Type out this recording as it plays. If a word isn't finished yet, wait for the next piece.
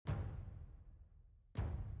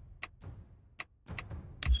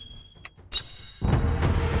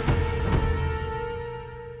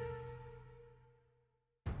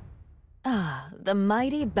Ah, the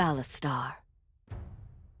mighty Ballastar.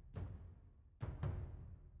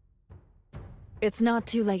 It's not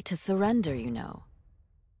too late to surrender, you know.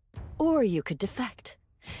 Or you could defect.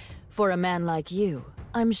 For a man like you,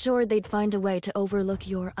 I'm sure they'd find a way to overlook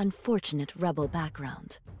your unfortunate rebel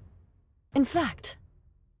background. In fact,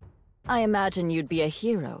 I imagine you'd be a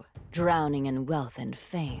hero, drowning in wealth and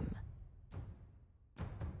fame.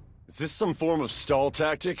 Is this some form of stall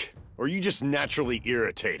tactic? Or are you just naturally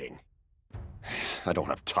irritating? I don't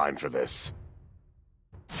have time for this.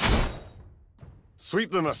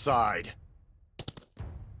 Sweep them aside.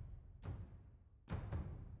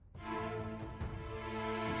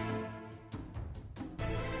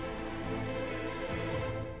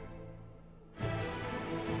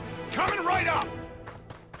 Coming right up!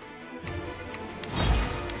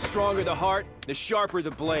 The stronger the heart, the sharper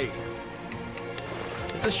the blade.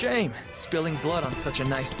 It's a shame, spilling blood on such a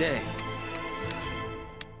nice day.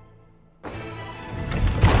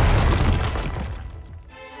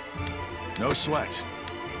 No sweat.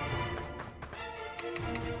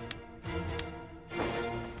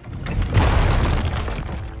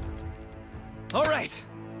 All right.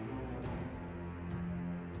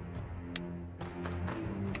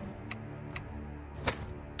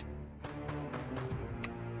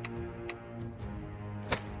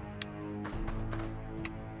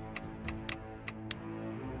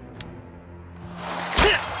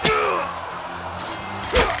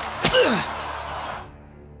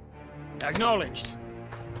 Acknowledged.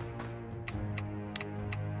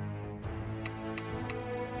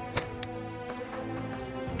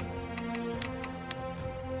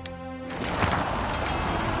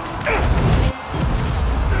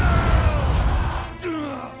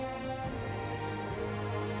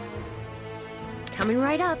 Coming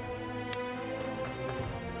right up.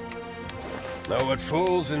 Know what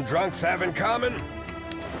fools and drunks have in common?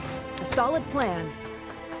 A solid plan.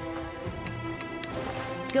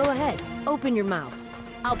 Go ahead, open your mouth.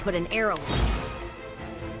 I'll put an arrow in it.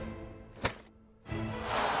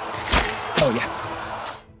 Oh yeah.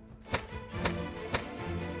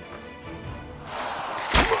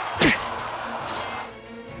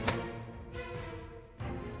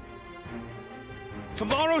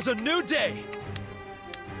 Tomorrow's a new day.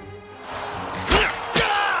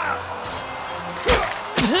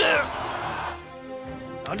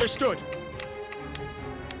 Understood.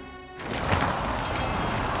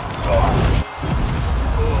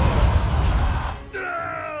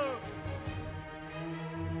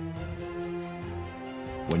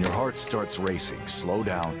 When your heart starts racing, slow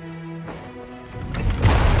down.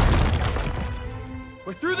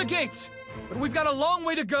 We're through the gates, but we've got a long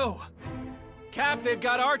way to go. Cap, they've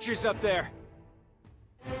got archers up there.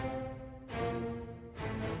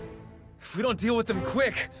 If we don't deal with them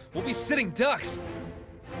quick, we'll be sitting ducks.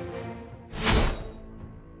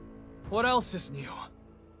 What else is new?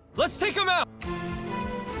 Let's take them out!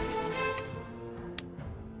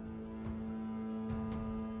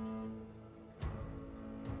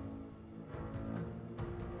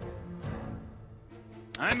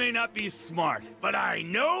 I may not be smart, but I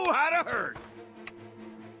know how to hurt.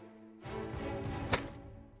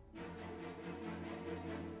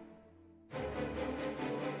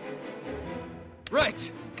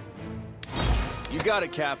 Right. You got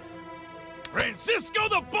it, Cap. Francisco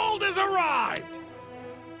the Bold has arrived!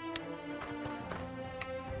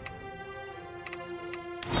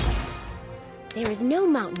 There is no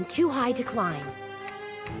mountain too high to climb.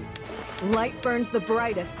 Light burns the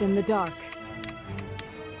brightest in the dark.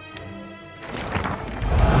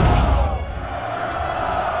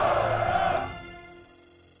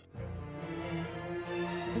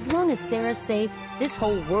 As long as Sarah's safe, this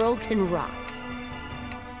whole world can rot.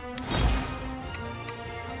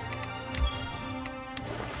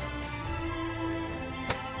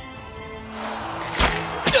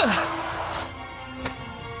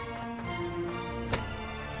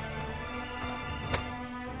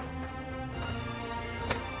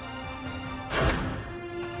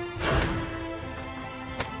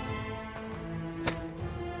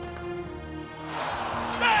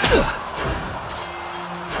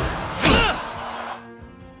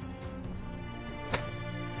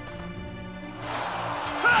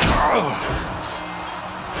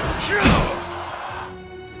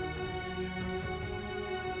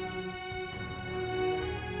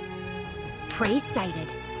 Prey sighted.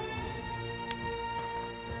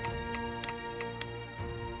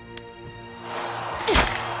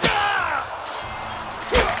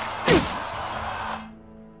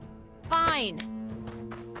 Fine.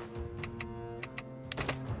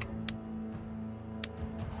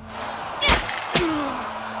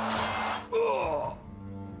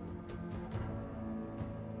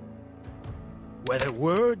 Whether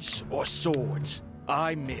words or swords,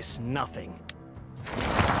 I miss nothing.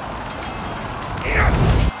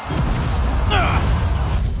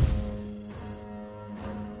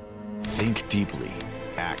 Think deeply.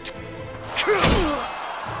 Act.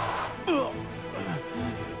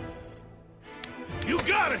 You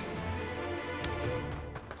got it!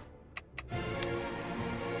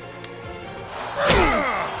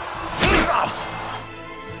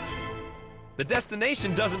 The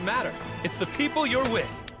destination doesn't matter. It's the people you're with.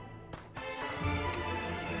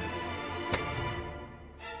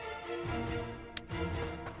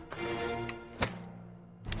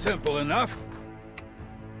 Simple enough.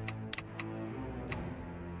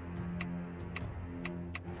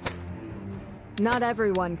 Not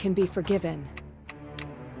everyone can be forgiven.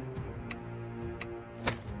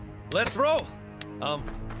 Let's roll.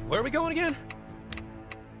 Where are we going again?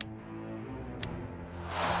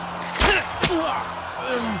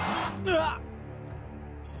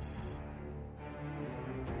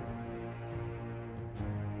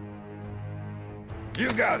 You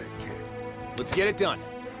got it, kid. Let's get it done.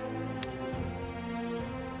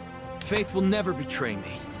 Faith will never betray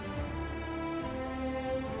me.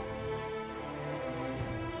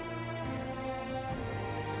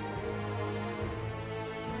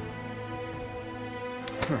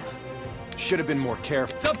 Should have been more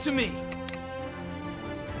careful. It's up to me.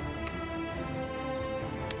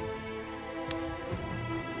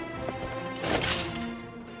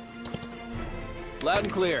 Loud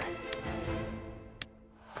and clear.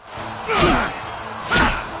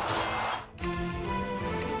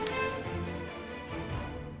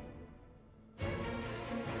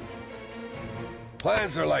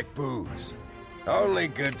 Plans are like booze. Only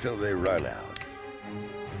good till they run out.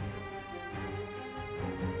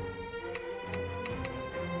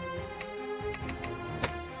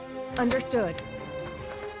 Understood.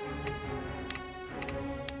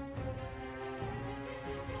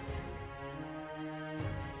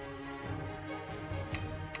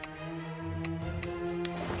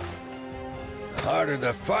 The harder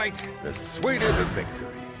the fight, the sweeter the victory.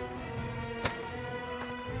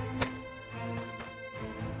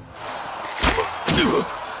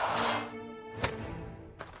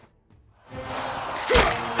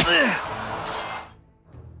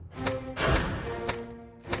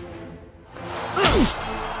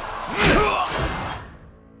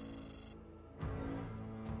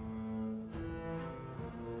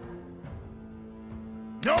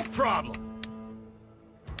 No problem.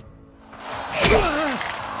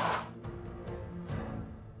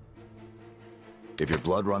 If your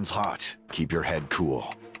blood runs hot, keep your head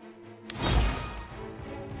cool.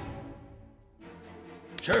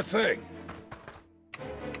 Sure thing.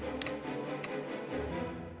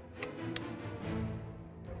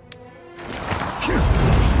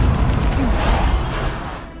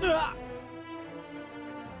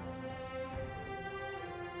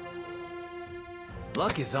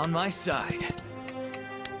 Luck is on my side.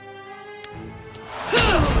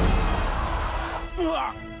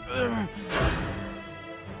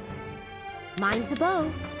 Mind the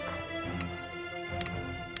bow.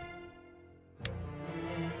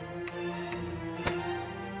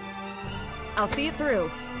 I'll see it through.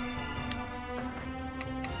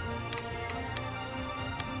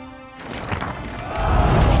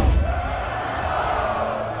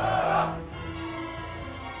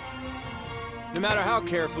 No matter how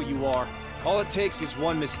careful you are, all it takes is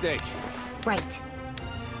one mistake. Right.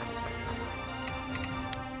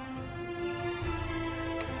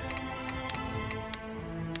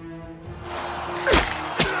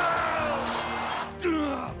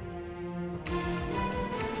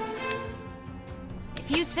 If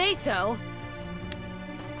you say so.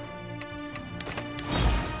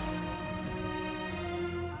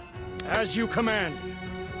 As you command.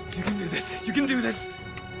 You can do this. You can do this.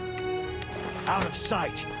 Out of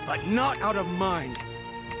sight, but not out of mind.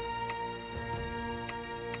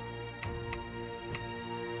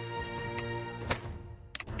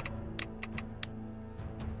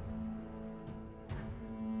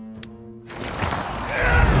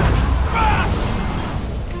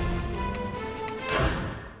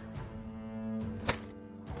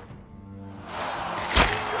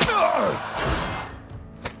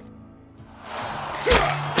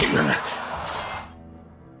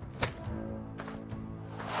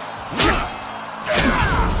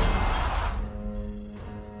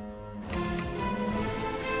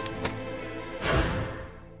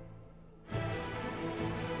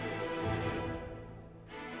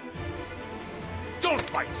 Don't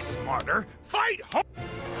fight smarter. Fight hard.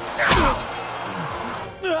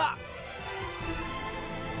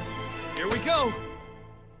 Here we go.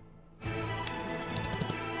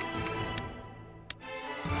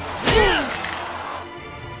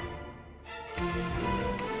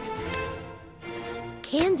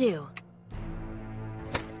 Can do.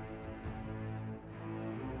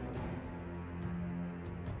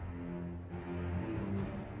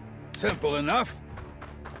 Simple enough.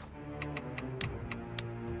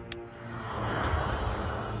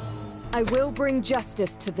 I will bring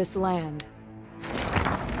justice to this land.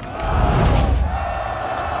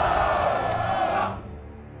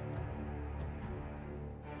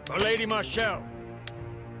 For Lady Marshall.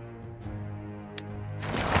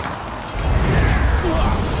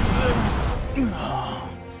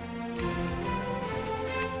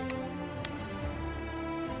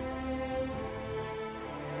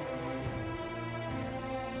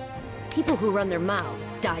 People who run their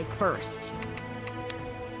mouths die first.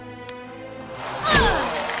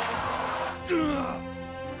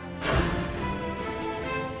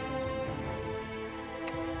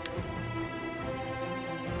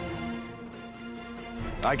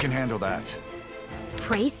 I can handle that.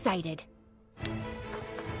 Prey sighted.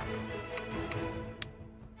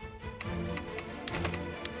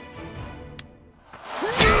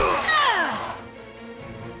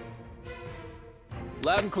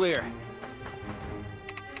 Loud and clear.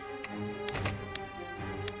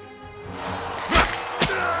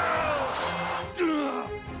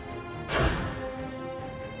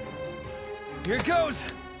 Here it goes!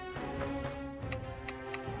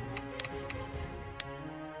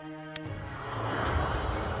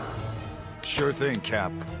 Sure thing,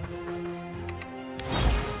 Cap.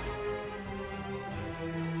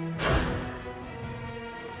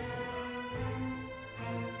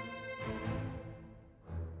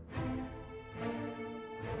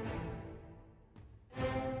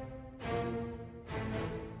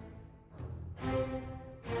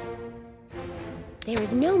 There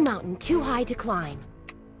is no mountain too high to climb.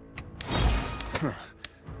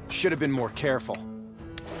 Should have been more careful.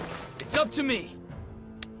 It's up to me.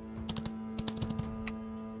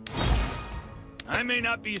 I may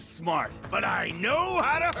not be smart, but I know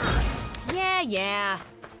how to hurt. Yeah.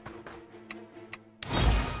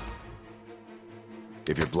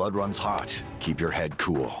 If your blood runs hot, keep your head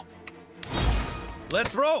cool.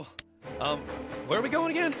 Let's roll! Where are we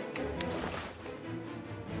going again?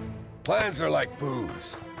 Plans are like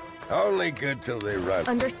booze. Only good till they run.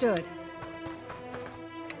 Understood.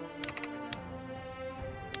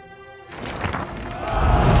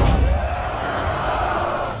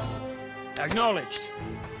 Acknowledged.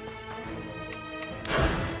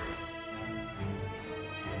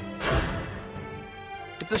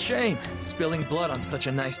 It's a shame, spilling blood on such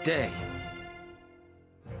a nice day.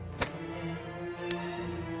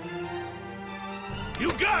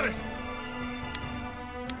 You got it!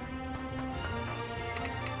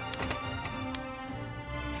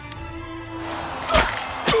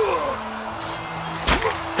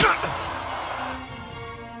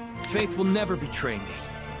 Faith will never betray me.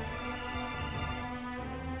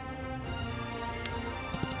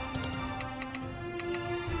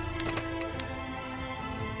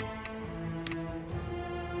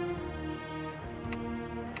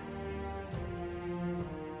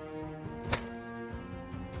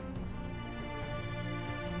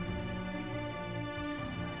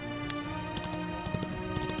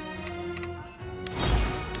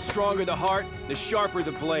 The stronger the heart, the sharper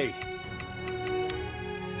the blade.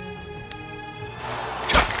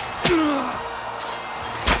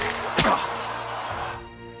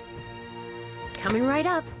 Coming right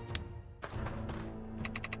up.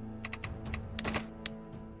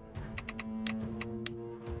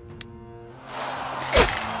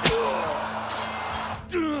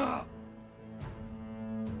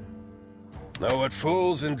 Know what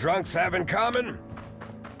fools and drunks have in common?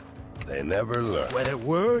 They never learn. Whether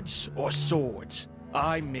words or swords,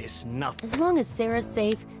 I miss nothing. As long as Sarah's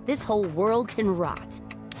safe, this whole world can rot.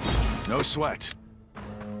 No sweat.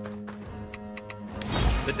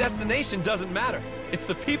 The destination doesn't matter. It's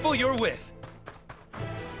the people you're with.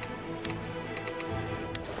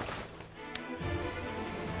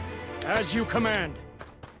 As you command.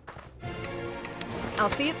 I'll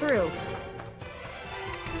see it through.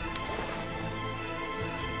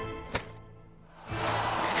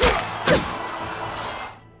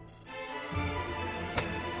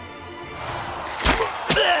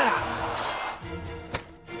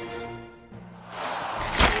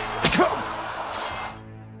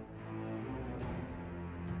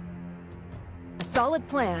 A solid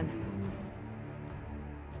plan.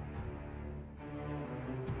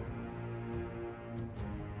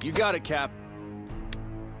 You got it, Cap.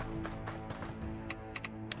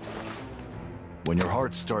 When your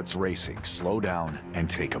heart starts racing, slow down and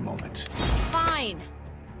take a moment. Fine.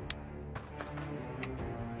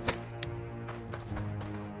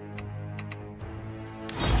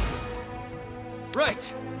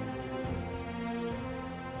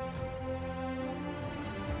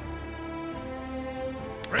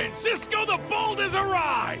 right. Francisco the Bold has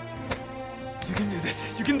arrived! You can do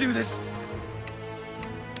this. You can do this.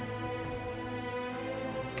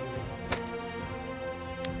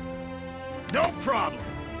 No problem.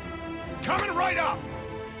 Coming right up!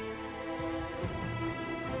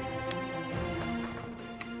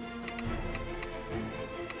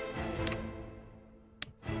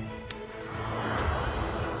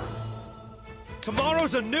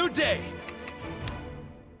 Tomorrow's a new day!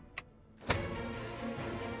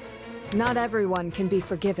 Not everyone can be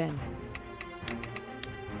forgiven.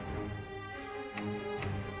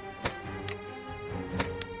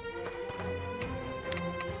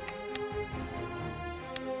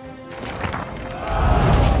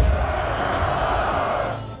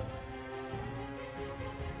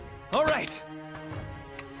 All right.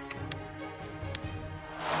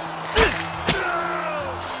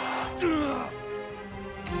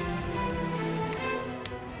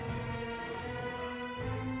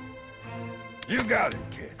 You got it,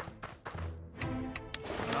 kid.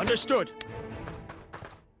 Understood.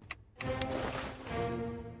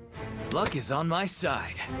 Luck is on my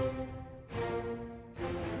side.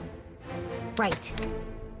 Right.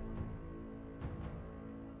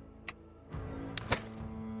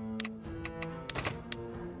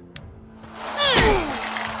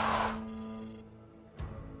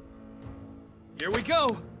 Here we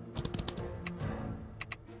go.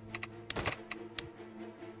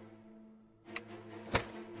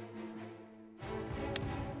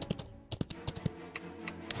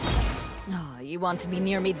 Oh, you want to be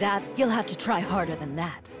near me that? You'll have to try harder than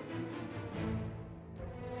that.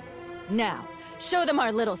 Now, show them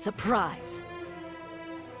our little surprise.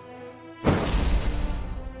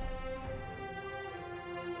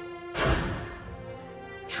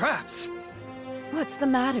 Traps. What's the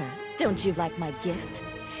matter? Don't you like my gift?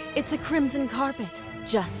 It's a crimson carpet,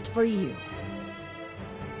 just for you.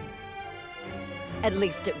 At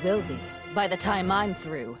least it will be, by the time I'm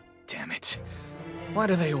through. Damn it. Why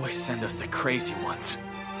do they always send us the crazy ones?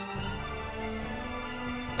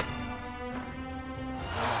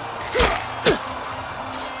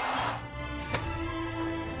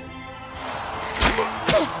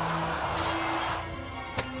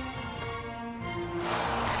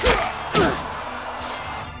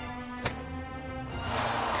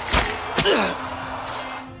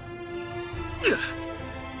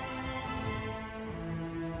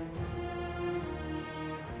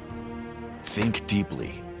 Think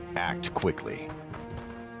deeply. Act quickly.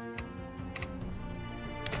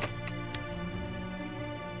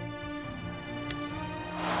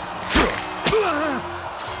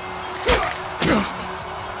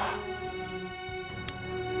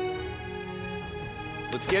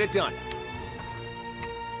 Let's get it done.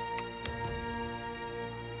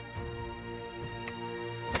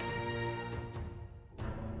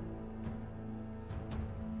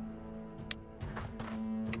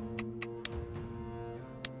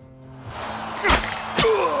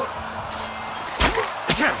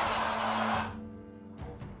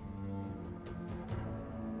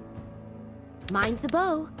 Mind the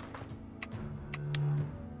bow.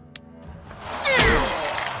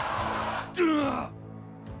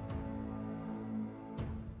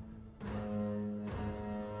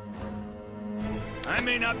 I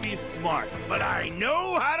may not be smart, but I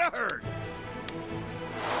know how to hurt.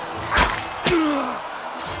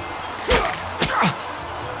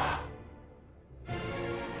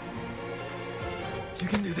 You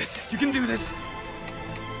can do this. You can do this.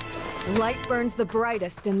 Light burns the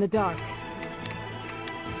brightest in the dark.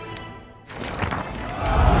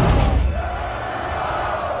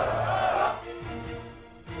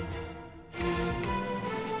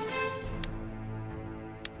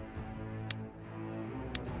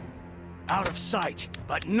 Out of sight,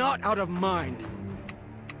 but not out of mind.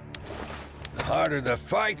 The harder the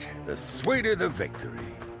fight, the sweeter the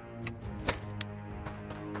victory.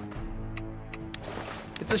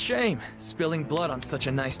 It's a shame, spilling blood on such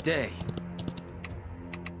a nice day.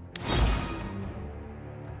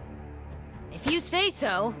 If you say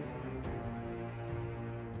so.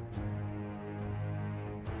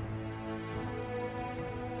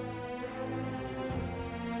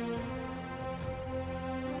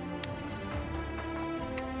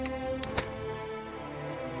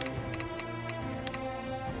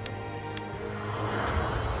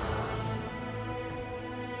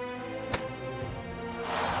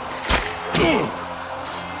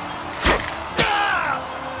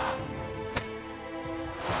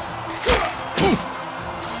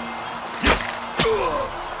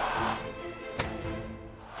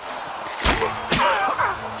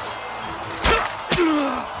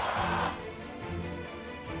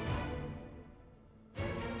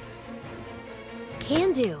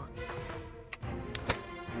 Can do.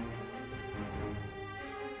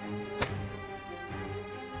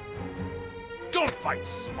 Don't fight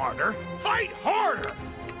smarter, fight harder!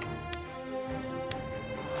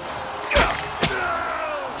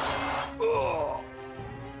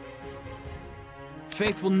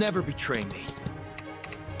 Faith will never betray me.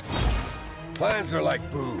 Plans are like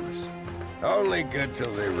booze. Only good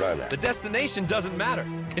till they run out. The destination doesn't matter.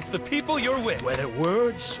 It's the people you're with. Whether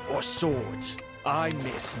words or swords, I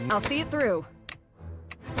miss. I'll see it through.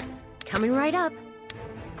 Coming right up.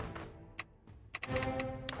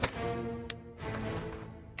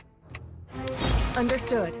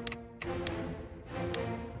 Understood.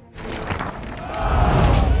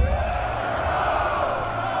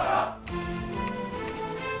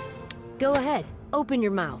 Go ahead. Open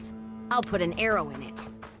your mouth. I'll put an arrow in it.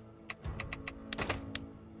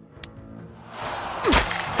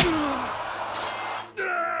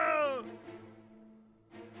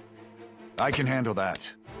 I can handle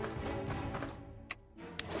that.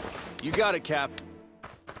 You got it, Cap.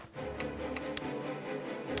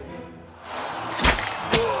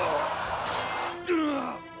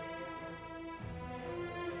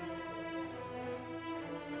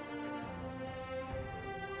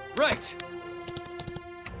 Right.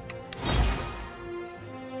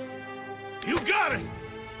 You got it!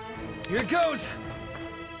 Here goes.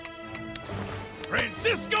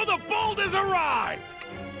 Francisco the Bold has arrived!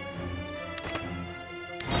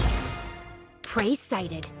 Prey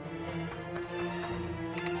sighted.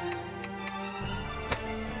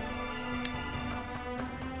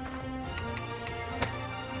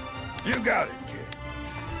 You got it, kid.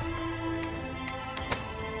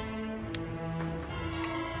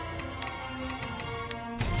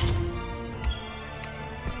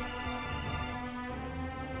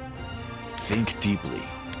 Think deeply.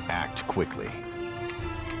 Act quickly.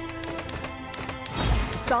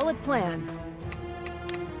 Solid plan.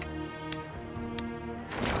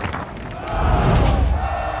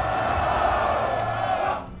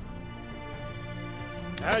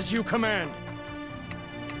 As you command.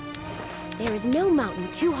 There is no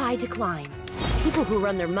mountain too high to climb. People who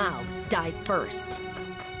run their mouths die first.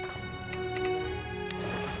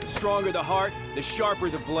 The stronger the heart, the sharper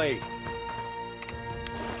the blade.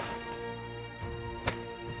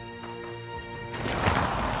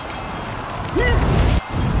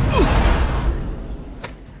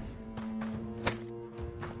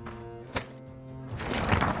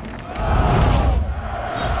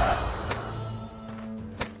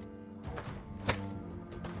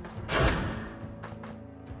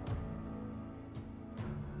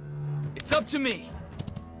 It's up to me.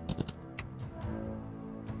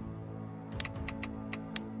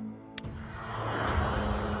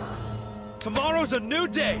 Tomorrow's a new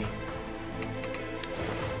day.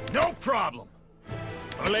 No problem.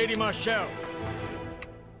 Lady Marshall.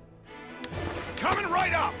 Coming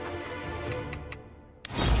right up!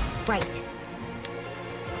 Right.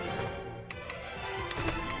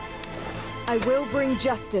 I will bring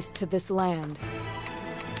justice to this land.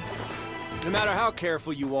 No matter how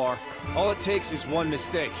careful you are, all it takes is one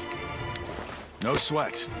mistake. No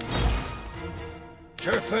sweat.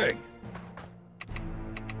 Sure thing.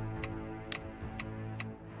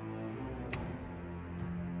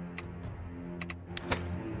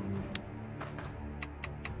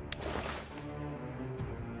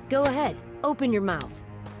 Go ahead. Open your mouth.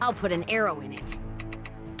 I'll put an arrow in it.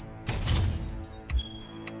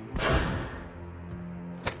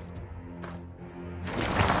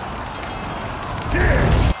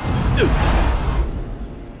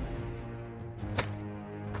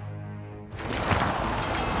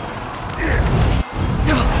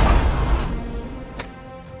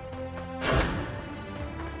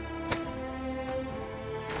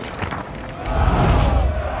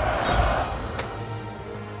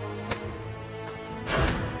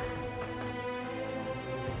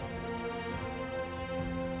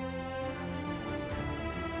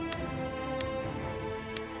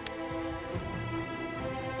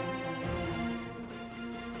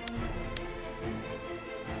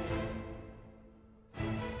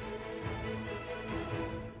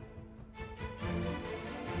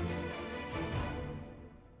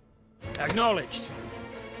 Acknowledged.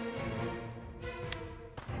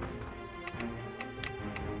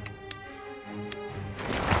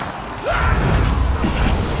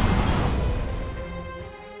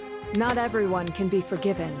 Not everyone can be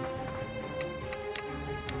forgiven.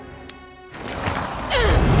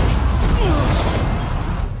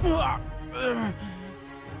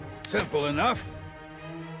 Simple enough.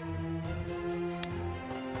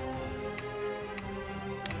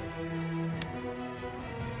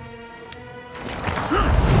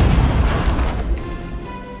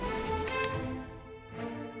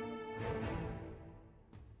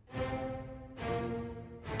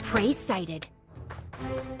 excited.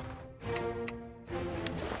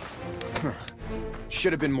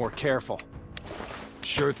 Should have been more careful.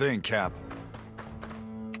 Sure thing, Cap.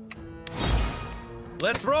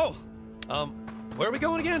 Let's roll! Where are we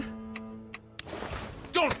going again?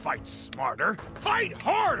 Don't fight smarter, fight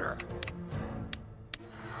harder!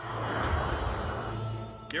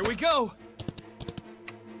 Here we go!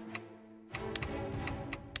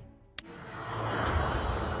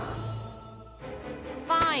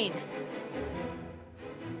 Fine.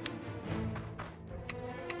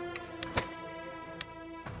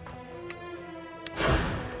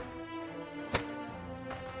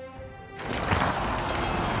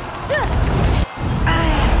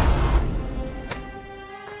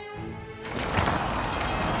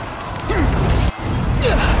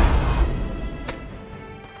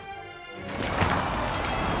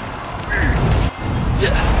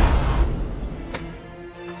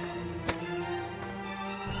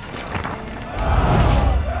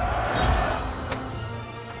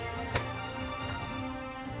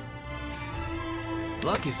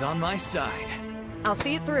 Luck is on my side. I'll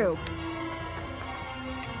see it through.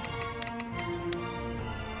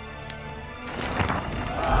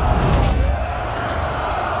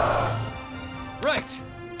 Right!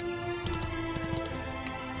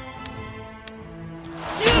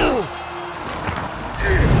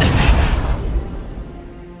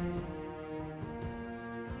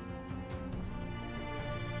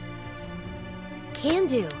 Can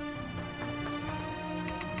do.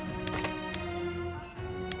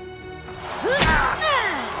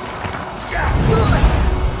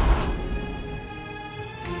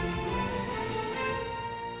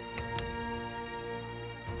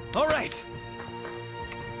 All right!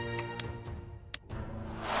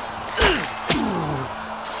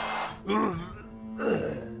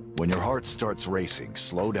 When your heart starts racing,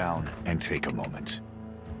 slow down and take a moment.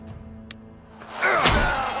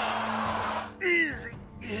 Easy.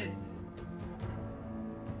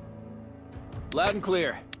 Loud and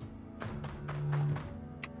clear.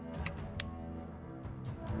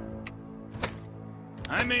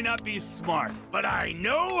 I may not be smart, but I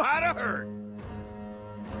know how to hurt.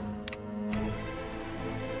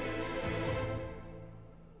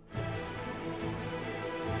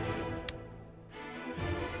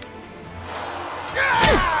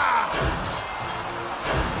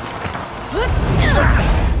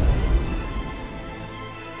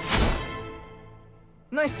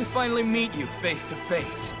 Nice to finally meet you face to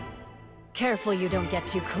face. Careful you don't get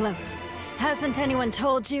too close. Hasn't anyone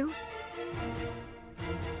told you?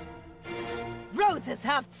 Roses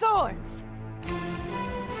have thorns!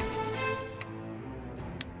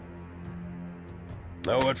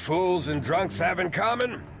 Know what fools and drunks have in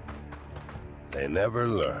common? They never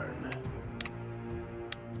learn.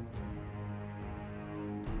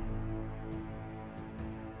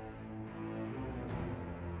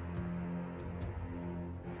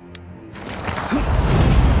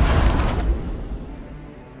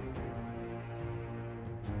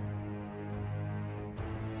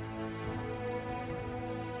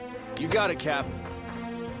 You got it, Cap.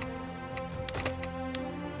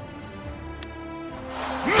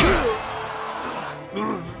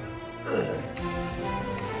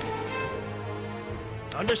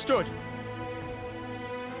 Understood.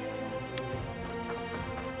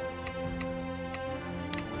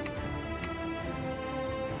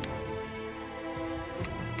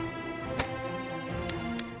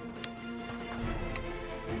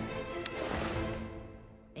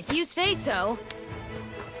 If you say so.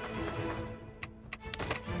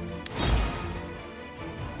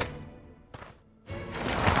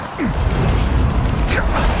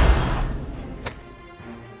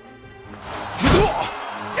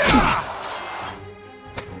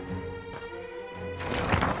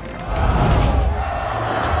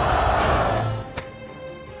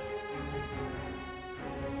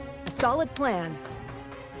 Solid plan.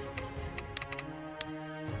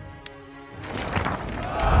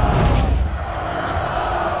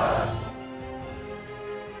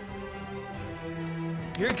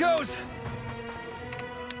 Here it goes!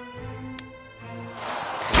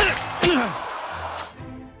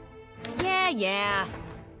 Yeah.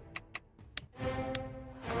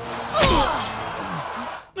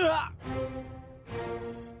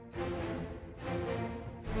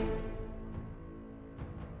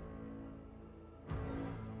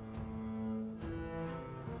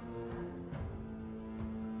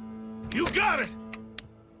 You got it!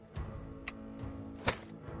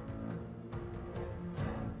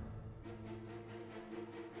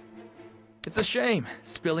 It's a shame,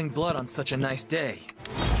 spilling blood on such a nice day.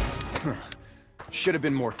 Should have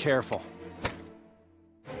been more careful.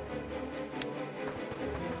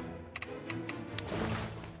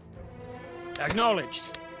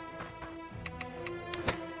 Acknowledged.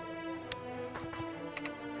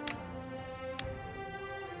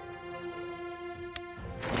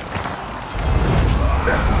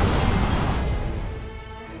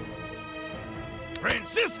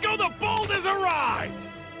 Francisco the Bold has arrived!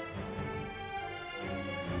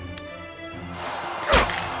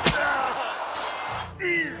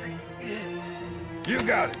 Easy. You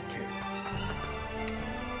got it, kid.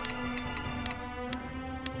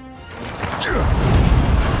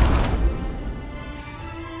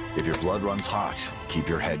 If your blood runs hot, keep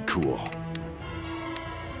your head cool.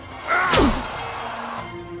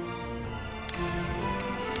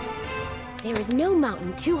 There is no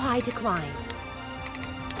mountain too high to climb.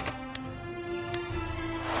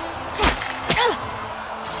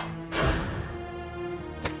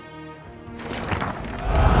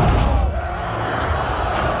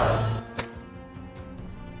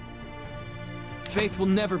 Faith will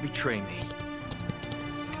never betray me.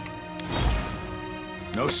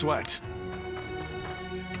 No sweat.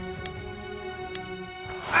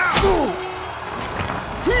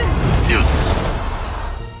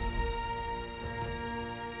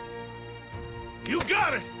 You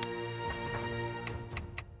got it!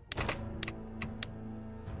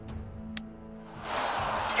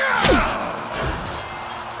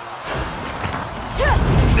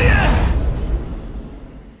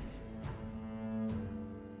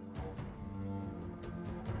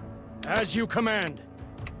 As you command.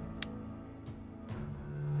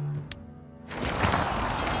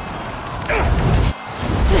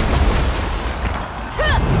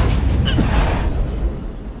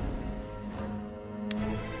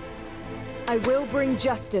 I will bring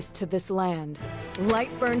justice to this land.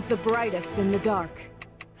 Light burns the brightest in the dark.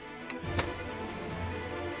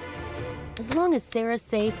 As long as Sarah's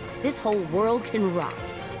safe, this whole world can rot.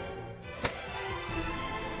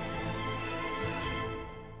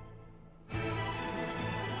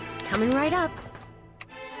 Coming right up.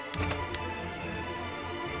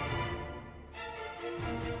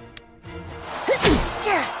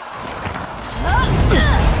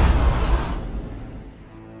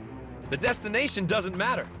 The destination doesn't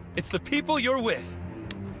matter. It's the people you're with.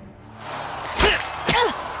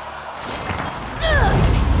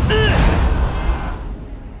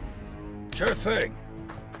 Sure thing.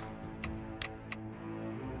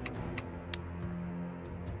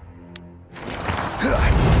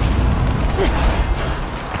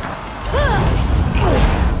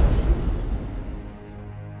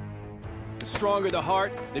 The stronger the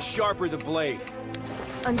heart, the sharper the blade.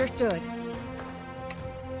 Understood.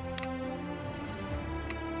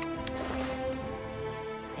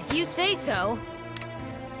 If you say so.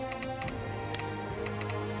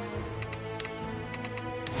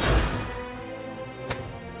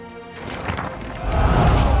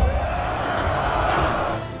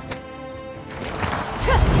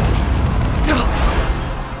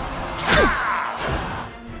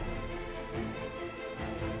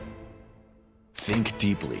 Think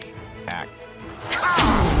deeply. Act.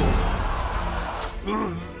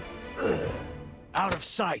 Out of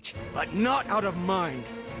sight, but not out of mind.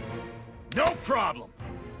 No problem!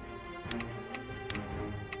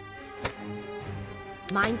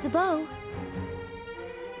 Mind the bow.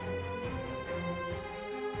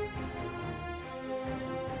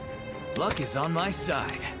 Luck is on my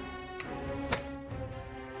side.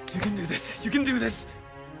 You can do this. You can do this.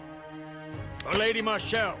 For Lady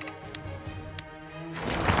Marshall.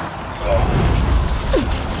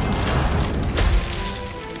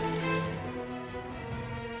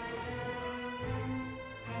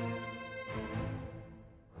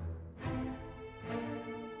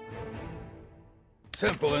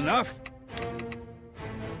 Simple enough.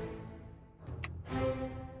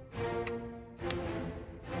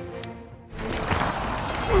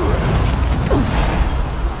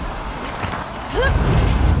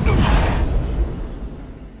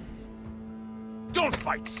 Don't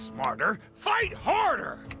fight smarter, fight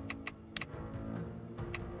harder!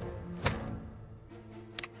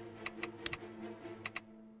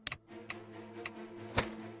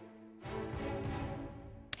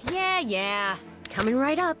 Yeah. Coming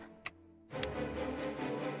right up.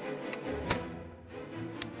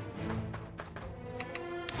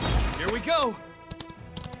 Here we go!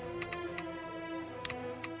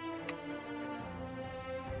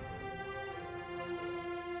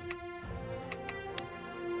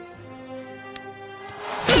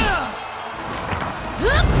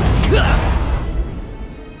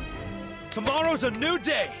 Tomorrow's a new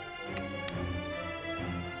day!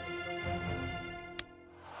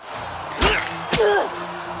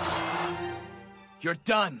 You're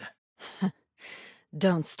done.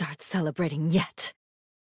 Don't start celebrating yet.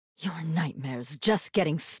 Your nightmare's just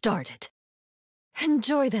getting started.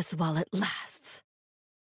 Enjoy this while it lasts.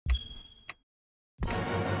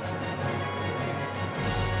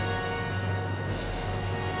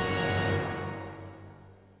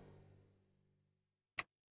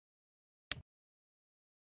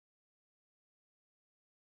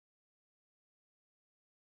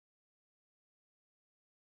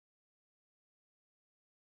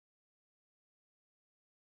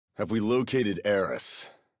 Have we located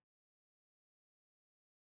Eris?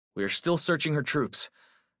 We're still searching her troops,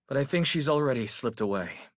 but I think she's already slipped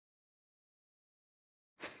away.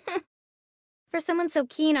 For someone so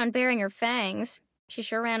keen on bearing her fangs, she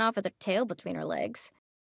sure ran off with her tail between her legs.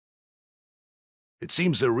 It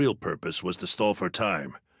seems their real purpose was to stall for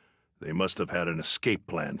time. They must have had an escape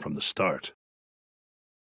plan from the start.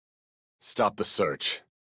 Stop the search.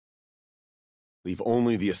 Leave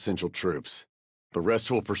only the essential troops. The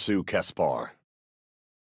rest will pursue Caspar.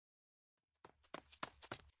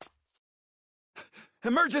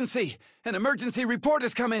 Emergency! An emergency report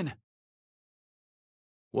has come in!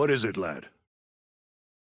 What is it, lad?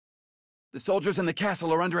 The soldiers in the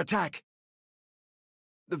castle are under attack.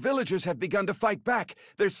 The villagers have begun to fight back.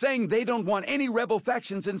 They're saying they don't want any rebel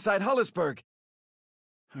factions inside Hullisberg.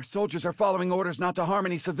 Our soldiers are following orders not to harm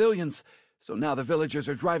any civilians, so now the villagers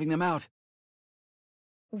are driving them out.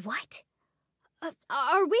 What?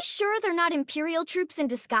 Are we sure they're not Imperial troops in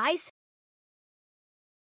disguise?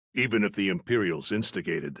 Even if the Imperials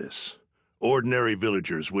instigated this, ordinary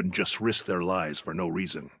villagers wouldn't just risk their lives for no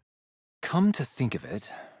reason. Come to think of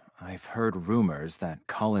it, I've heard rumors that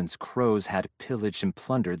Colin's crows had pillaged and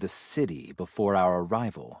plundered the city before our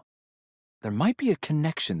arrival. There might be a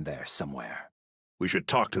connection there somewhere. We should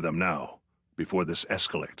talk to them now, before this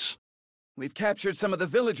escalates. We've captured some of the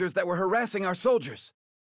villagers that were harassing our soldiers.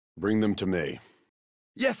 Bring them to me.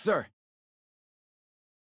 Yes, sir.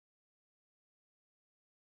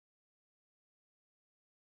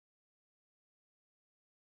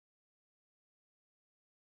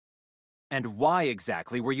 And why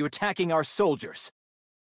exactly were you attacking our soldiers?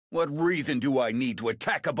 What reason do I need to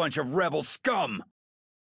attack a bunch of rebel scum?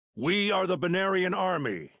 We are the Benarian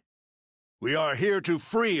army. We are here to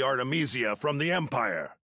free Artemisia from the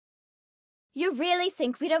Empire. You really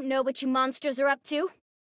think we don't know what you monsters are up to?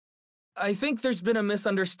 I think there's been a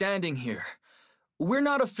misunderstanding here. We're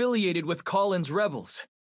not affiliated with Colin's rebels.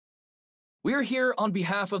 We're here on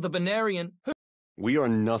behalf of the Benarian. We are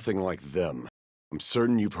nothing like them. I'm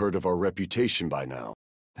certain you've heard of our reputation by now.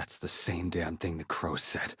 That's the same damn thing the crows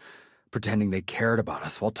said, pretending they cared about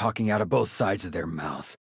us while talking out of both sides of their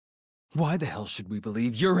mouths. Why the hell should we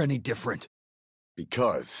believe you're any different?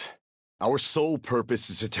 Because our sole purpose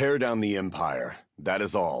is to tear down the Empire. That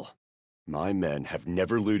is all. My men have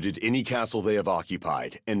never looted any castle they have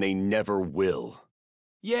occupied, and they never will.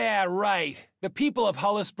 Yeah, right. The people of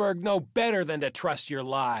Hullisberg know better than to trust your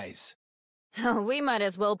lies. Oh, we might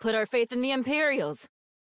as well put our faith in the Imperials.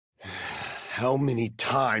 How many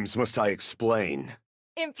times must I explain?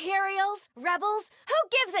 Imperials? Rebels? Who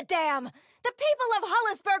gives a damn? The people of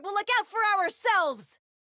Hullisberg will look out for ourselves!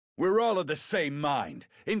 We're all of the same mind,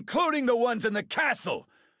 including the ones in the castle.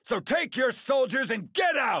 So take your soldiers and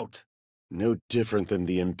get out! No different than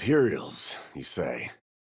the Imperials, you say.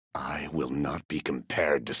 I will not be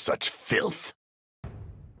compared to such filth.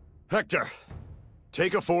 Hector,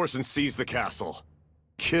 take a force and seize the castle.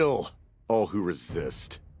 Kill all who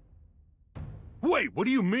resist. Wait, what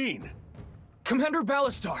do you mean? Commander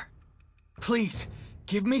Ballastar, please,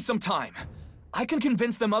 give me some time. I can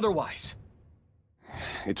convince them otherwise.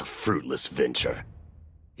 It's a fruitless venture.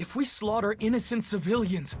 If we slaughter innocent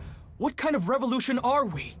civilians, what kind of revolution are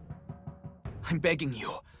we? I'm begging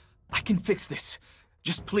you. I can fix this.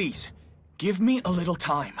 Just please, give me a little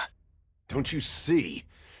time. Don't you see?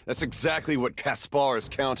 That's exactly what Caspar is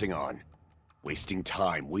counting on. Wasting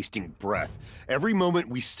time, wasting breath. Every moment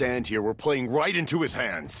we stand here, we're playing right into his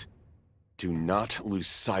hands. Do not lose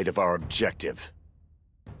sight of our objective.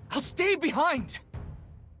 I'll stay behind!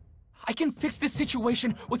 I can fix this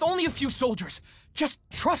situation with only a few soldiers. Just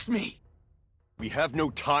trust me! We have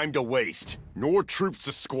no time to waste, nor troops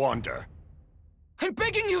to squander. I'm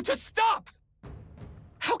begging you to stop!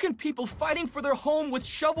 How can people fighting for their home with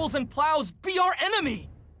shovels and plows be our enemy?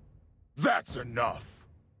 That's enough.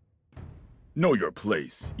 Know your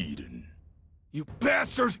place, Eden. You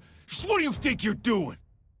bastard! Just what do you think you're doing?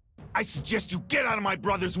 I suggest you get out of my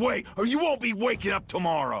brother's way, or you won't be waking up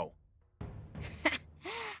tomorrow!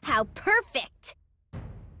 How perfect!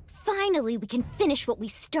 Finally, we can finish what we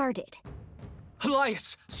started.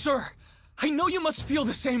 Elias, sir, I know you must feel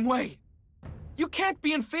the same way. You can't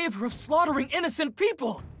be in favor of slaughtering innocent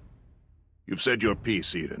people! You've said your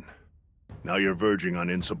piece, Eden. Now you're verging on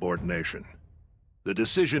insubordination. The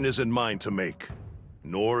decision isn't mine to make,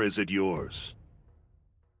 nor is it yours.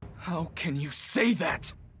 How can you say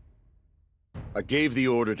that? I gave the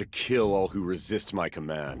order to kill all who resist my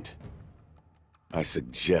command. I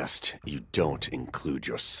suggest you don't include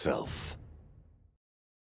yourself.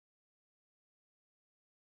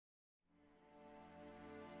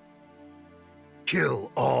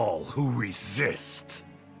 Kill all who resist.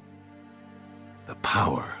 The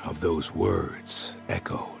power of those words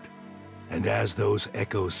echoed, and as those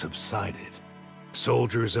echoes subsided,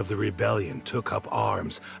 soldiers of the rebellion took up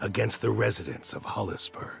arms against the residents of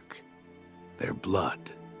Hullisberg. Their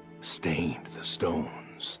blood stained the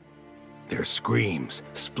stones. Their screams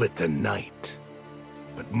split the night.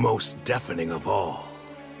 But most deafening of all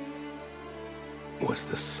was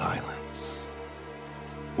the silence.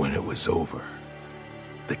 When it was over,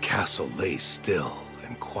 the castle lay still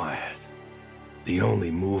and quiet. The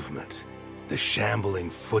only movement, the shambling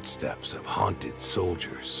footsteps of haunted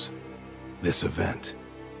soldiers. This event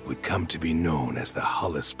would come to be known as the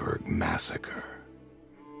Hullisberg Massacre.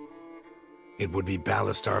 It would be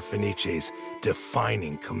Ballastar Fenice's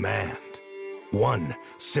defining command. One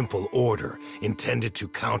simple order intended to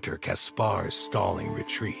counter Caspar's stalling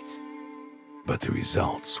retreat. But the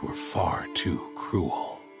results were far too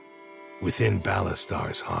cruel. Within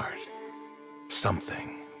Ballastar's heart,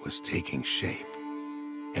 something was taking shape,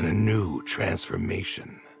 and a new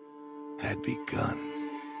transformation had begun.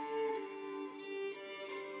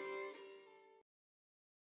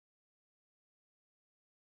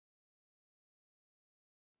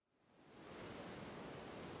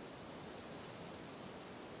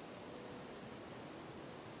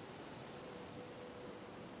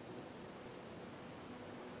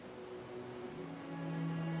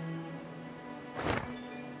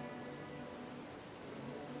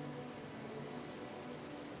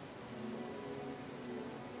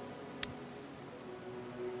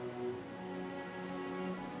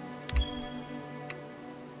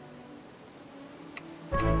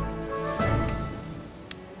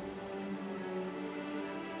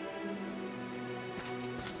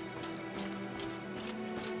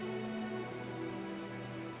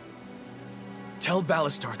 Tell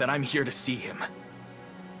Ballastar that I'm here to see him.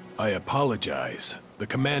 I apologize. The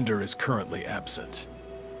commander is currently absent.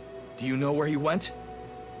 Do you know where he went?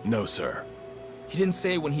 No, sir. He didn't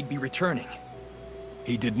say when he'd be returning.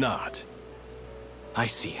 He did not. I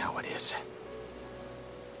see how it is.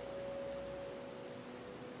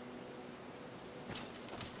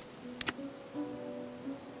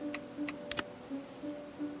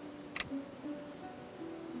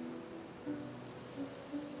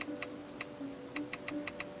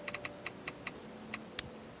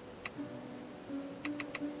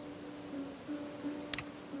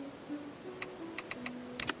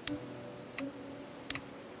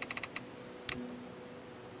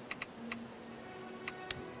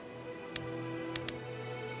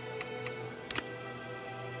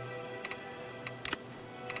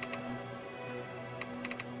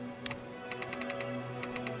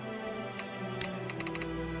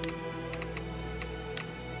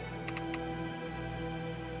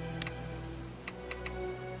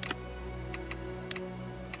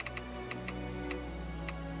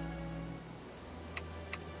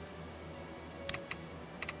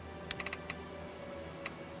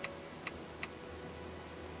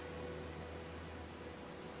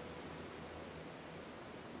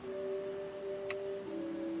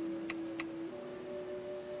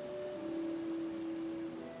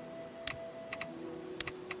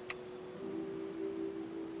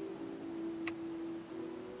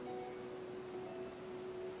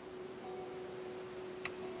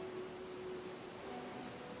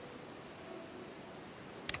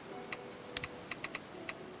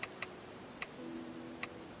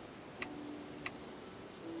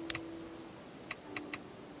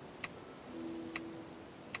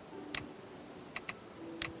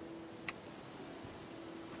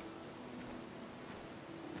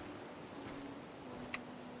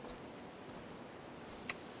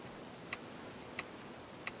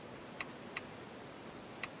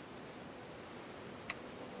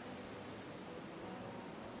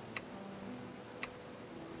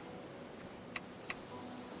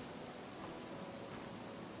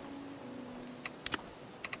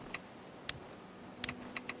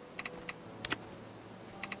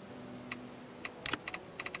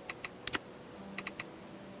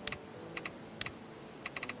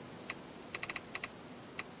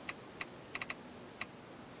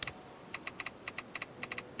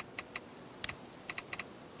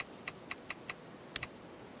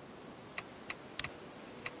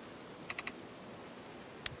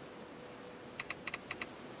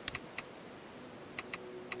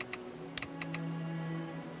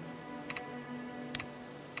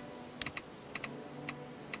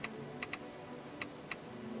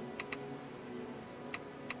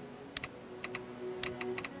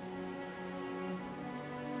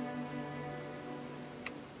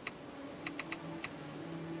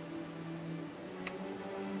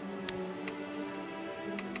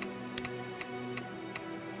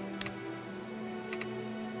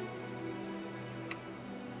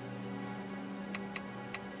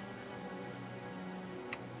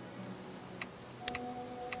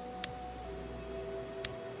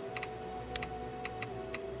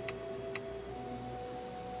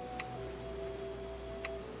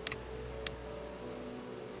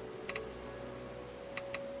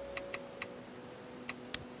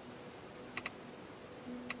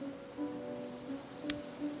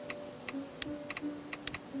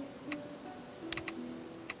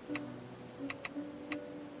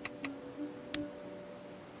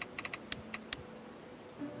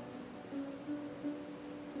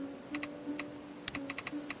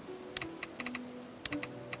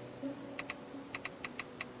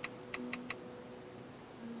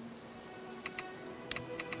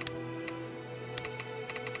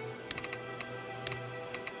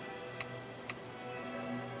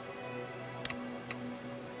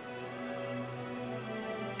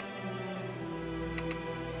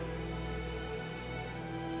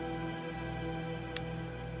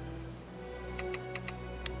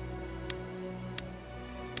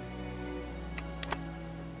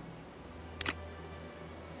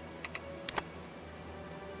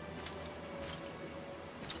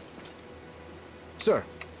 Sir.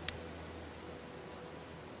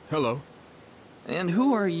 Hello. And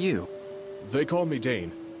who are you? They call me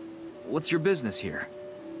Dane. What's your business here?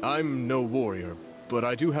 I'm no warrior, but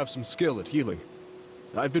I do have some skill at healing.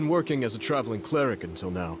 I've been working as a traveling cleric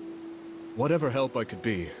until now. Whatever help I could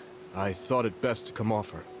be, I thought it best to come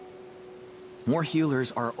offer. More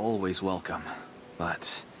healers are always welcome,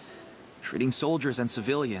 but treating soldiers and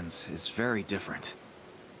civilians is very different.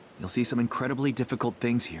 You'll see some incredibly difficult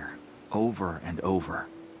things here, over and over.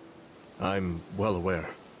 I'm well aware.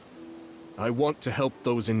 I want to help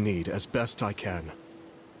those in need as best I can.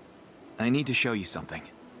 I need to show you something.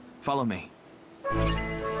 Follow me.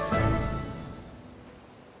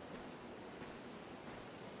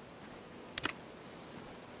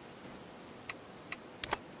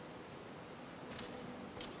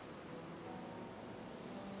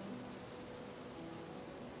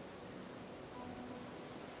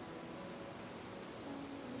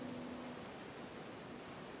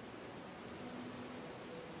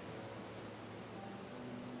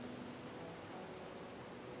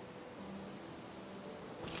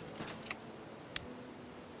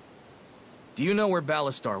 Do you know where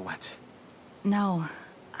Ballastar went? No,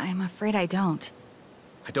 I'm afraid I don't.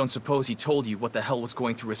 I don't suppose he told you what the hell was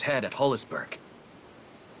going through his head at Hullisberg.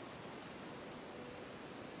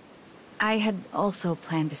 I had also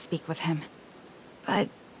planned to speak with him. But,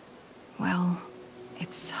 well,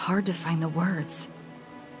 it's hard to find the words.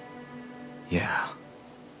 Yeah.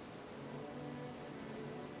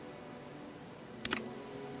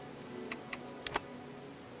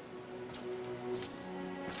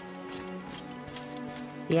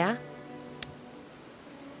 Yeah?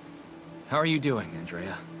 How are you doing,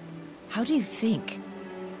 Andrea? How do you think?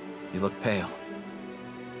 You look pale.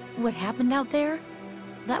 What happened out there?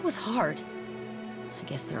 That was hard. I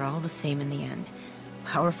guess they're all the same in the end.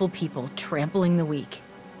 Powerful people trampling the weak.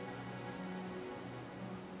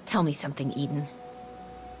 Tell me something, Eden.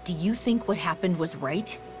 Do you think what happened was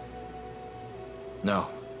right? No.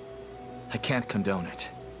 I can't condone it.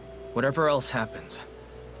 Whatever else happens,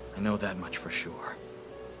 I know that much for sure.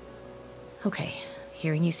 Okay,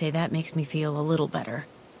 hearing you say that makes me feel a little better.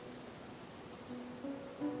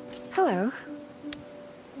 Hello.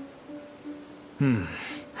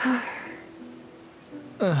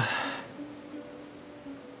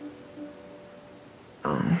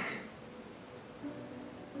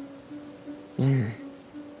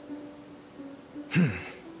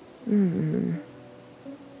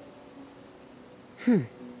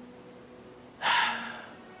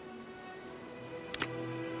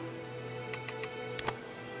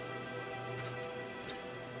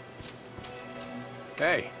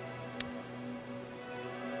 Hey.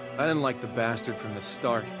 I didn't like the bastard from the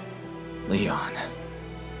start. Leon.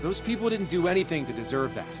 Those people didn't do anything to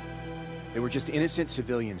deserve that. They were just innocent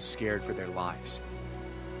civilians scared for their lives.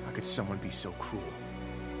 How could someone be so cruel?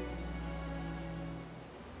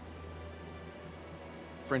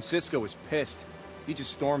 Francisco was pissed. He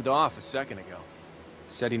just stormed off a second ago.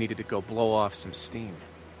 Said he needed to go blow off some steam.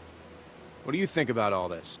 What do you think about all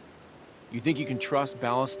this? You think you can trust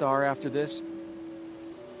Ballastar after this?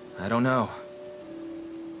 I don't know.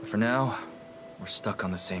 But for now, we're stuck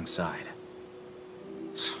on the same side.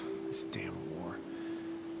 This damn war.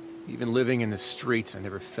 Even living in the streets, I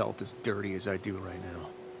never felt as dirty as I do right now.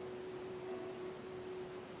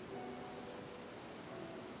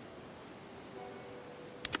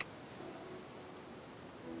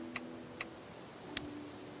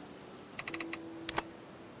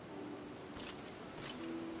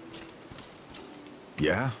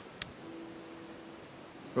 Yeah?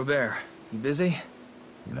 Robert, you busy?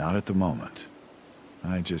 Not at the moment.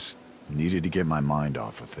 I just needed to get my mind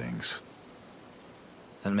off of things.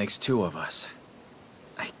 That makes two of us.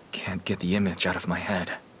 I can't get the image out of my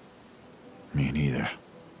head. Me neither.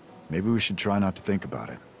 Maybe we should try not to think about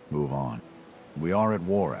it. Move on. We are at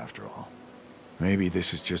war, after all. Maybe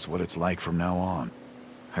this is just what it's like from now on.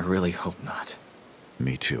 I really hope not.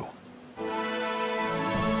 Me too.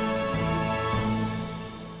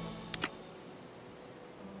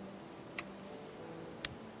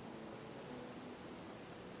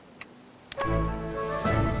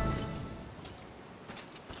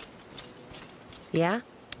 Yeah?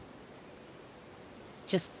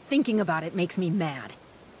 Just thinking about it makes me mad.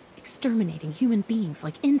 Exterminating human beings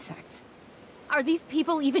like insects. Are these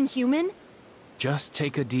people even human? Just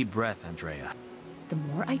take a deep breath, Andrea. The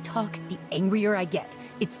more I talk, the angrier I get.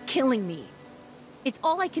 It's killing me. It's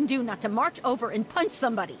all I can do not to march over and punch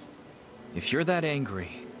somebody. If you're that angry,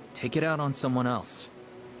 take it out on someone else.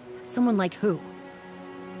 Someone like who?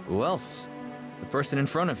 Who else? The person in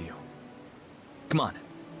front of you. Come on,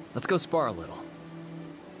 let's go spar a little.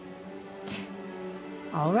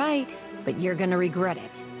 All right, but you're gonna regret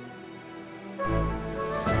it.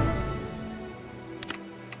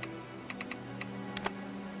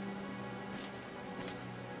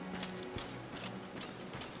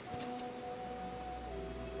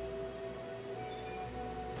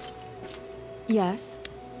 Yes?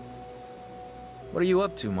 What are you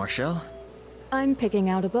up to, Marshall? I'm picking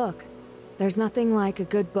out a book. There's nothing like a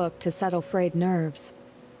good book to settle frayed nerves.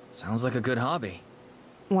 Sounds like a good hobby.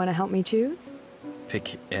 Want to help me choose?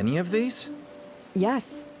 Pick any of these?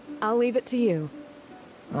 Yes. I'll leave it to you.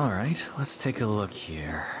 All right, let's take a look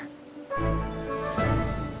here.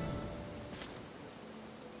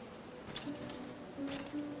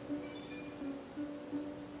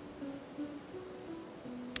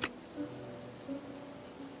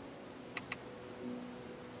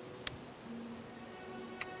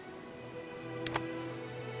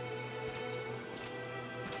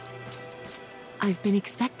 I've been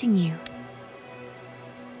expecting you.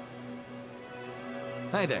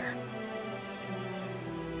 Hi there.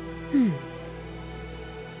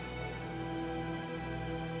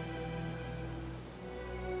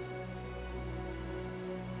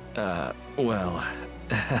 Well...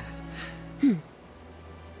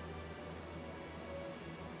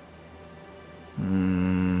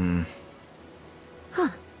 Huh.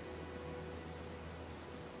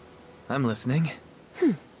 I'm listening.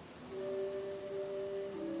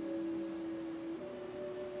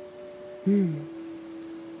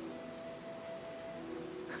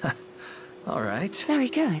 All right. Very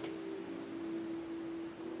good.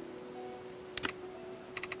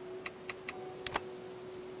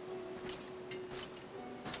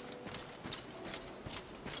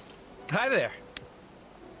 Hi there.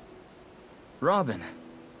 Robin,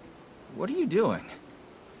 what are you doing?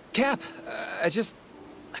 Cap, I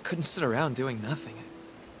couldn't sit around doing nothing.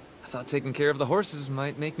 I thought taking care of the horses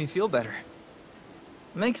might make me feel better.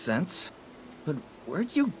 Makes sense. But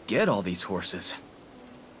where'd you get all these horses?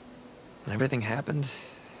 When everything happened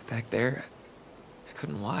back there, I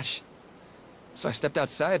couldn't watch. So I stepped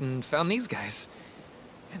outside and found these guys.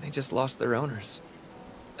 And they just lost their owners.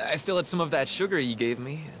 I still had some of that sugar you gave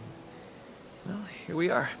me, and... well, here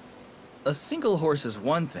we are. A single horse is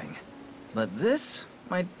one thing, but this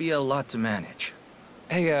might be a lot to manage.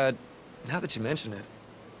 Hey, now that you mention it,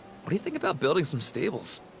 what do you think about building some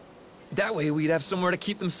stables? That way we'd have somewhere to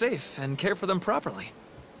keep them safe and care for them properly.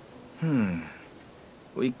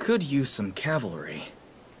 We could use some cavalry.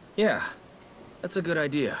 Yeah, that's a good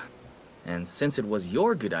idea. And since it was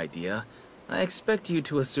your good idea, I expect you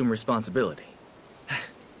to assume responsibility.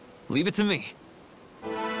 Leave it to me.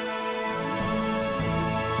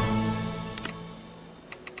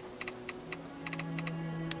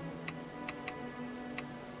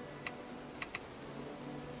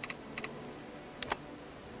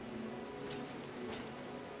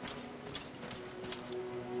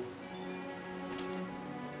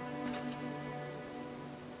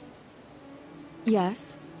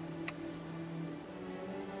 Yes?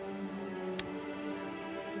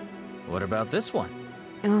 What about this one?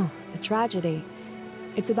 Oh, a tragedy.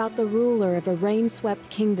 It's about the ruler of a rain-swept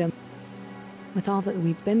kingdom. With all that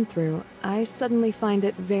we've been through, I suddenly find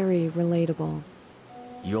it very relatable.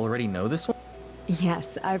 You already know this one?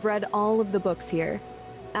 Yes, I've read all of the books here.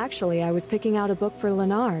 Actually, I was picking out a book for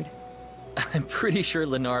Leonard. I'm pretty sure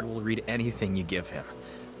Leonard will read anything you give him.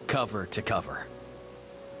 Cover to cover.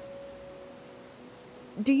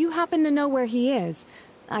 Do you happen to know where he is?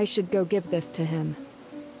 I should go give this to him.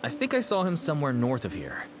 I think I saw him somewhere north of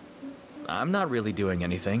here. I'm not really doing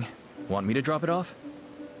anything. Want me to drop it off?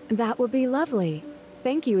 That would be lovely.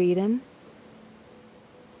 Thank you, Eden.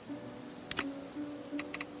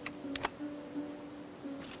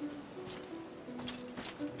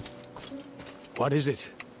 What is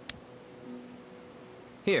it?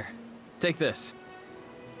 Here, take this.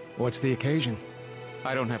 What's the occasion?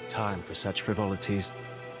 I don't have time for such frivolities.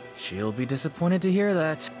 She'll be disappointed to hear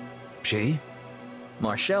that. She?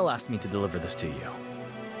 Marshall asked me to deliver this to you.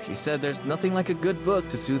 She said there's nothing like a good book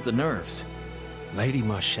to soothe the nerves. Lady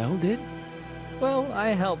Marshall did? Well, I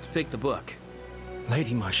helped pick the book.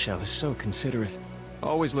 Lady Marshall is so considerate,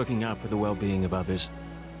 always looking out for the well-being of others.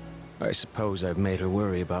 I suppose I've made her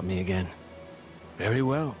worry about me again. Very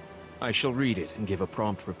well. I shall read it and give a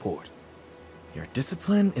prompt report. Your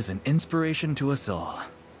discipline is an inspiration to us all.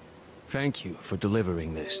 Thank you for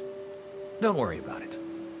delivering this. Don't worry about it.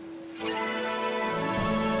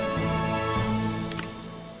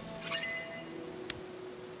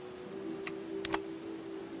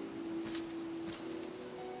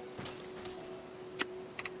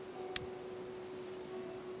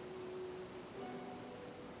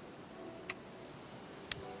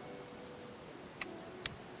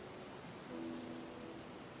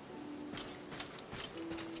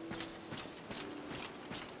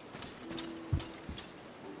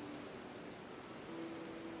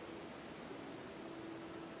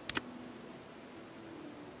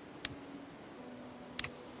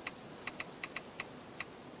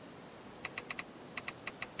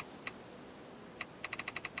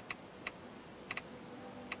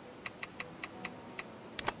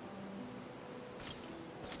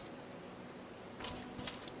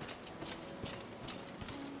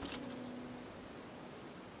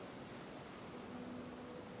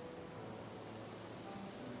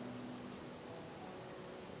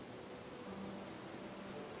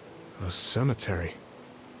 A cemetery.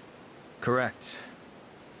 Correct.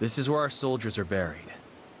 This is where our soldiers are buried.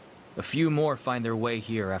 A few more find their way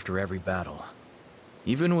here after every battle.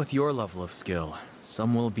 Even with your level of skill,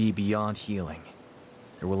 some will be beyond healing.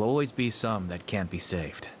 There will always be some that can't be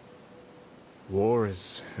saved. War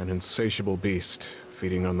is an insatiable beast,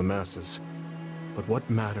 feeding on the masses. But what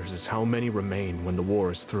matters is how many remain when the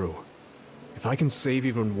war is through. If I can save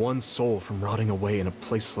even one soul from rotting away in a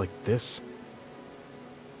place like this,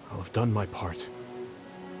 I'll have done my part.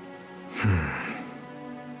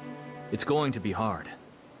 It's going to be hard.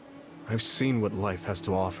 I've seen what life has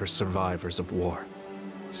to offer survivors of war.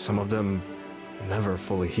 Some of them never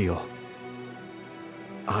fully heal.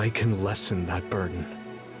 I can lessen that burden.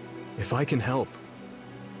 If I can help,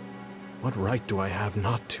 what right do I have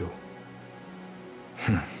not to?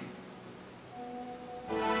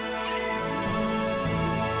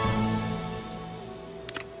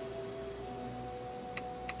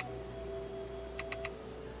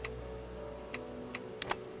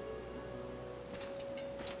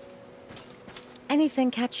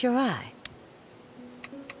 Anything catch your eye?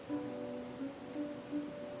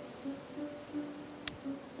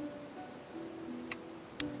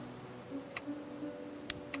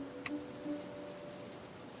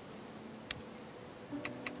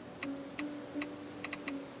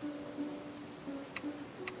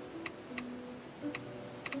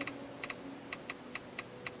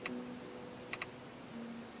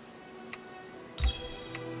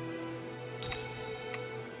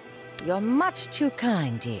 You're much too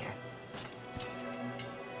kind, dear.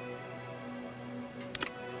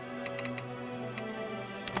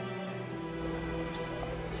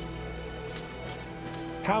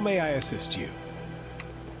 How may I assist you?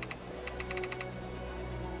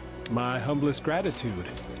 My humblest gratitude.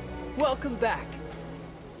 Welcome back.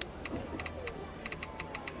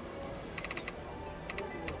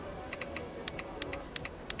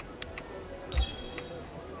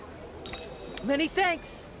 Many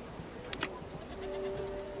thanks.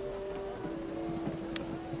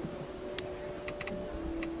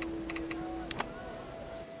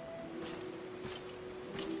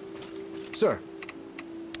 Sir.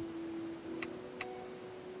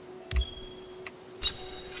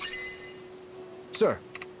 Sir.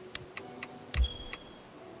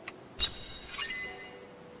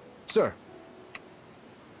 Sir.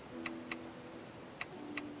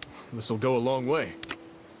 This'll go a long way.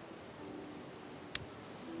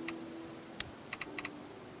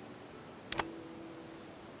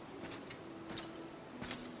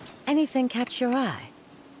 Anything catch your eye?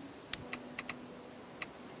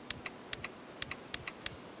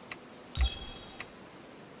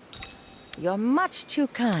 You're much too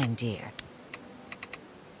kind, dear.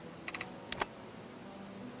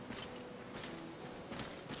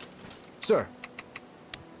 Sir.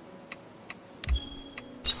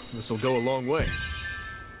 This'll go a long way.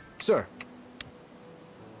 Sir.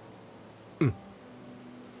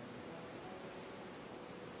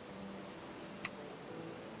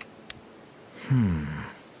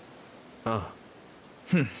 Ah.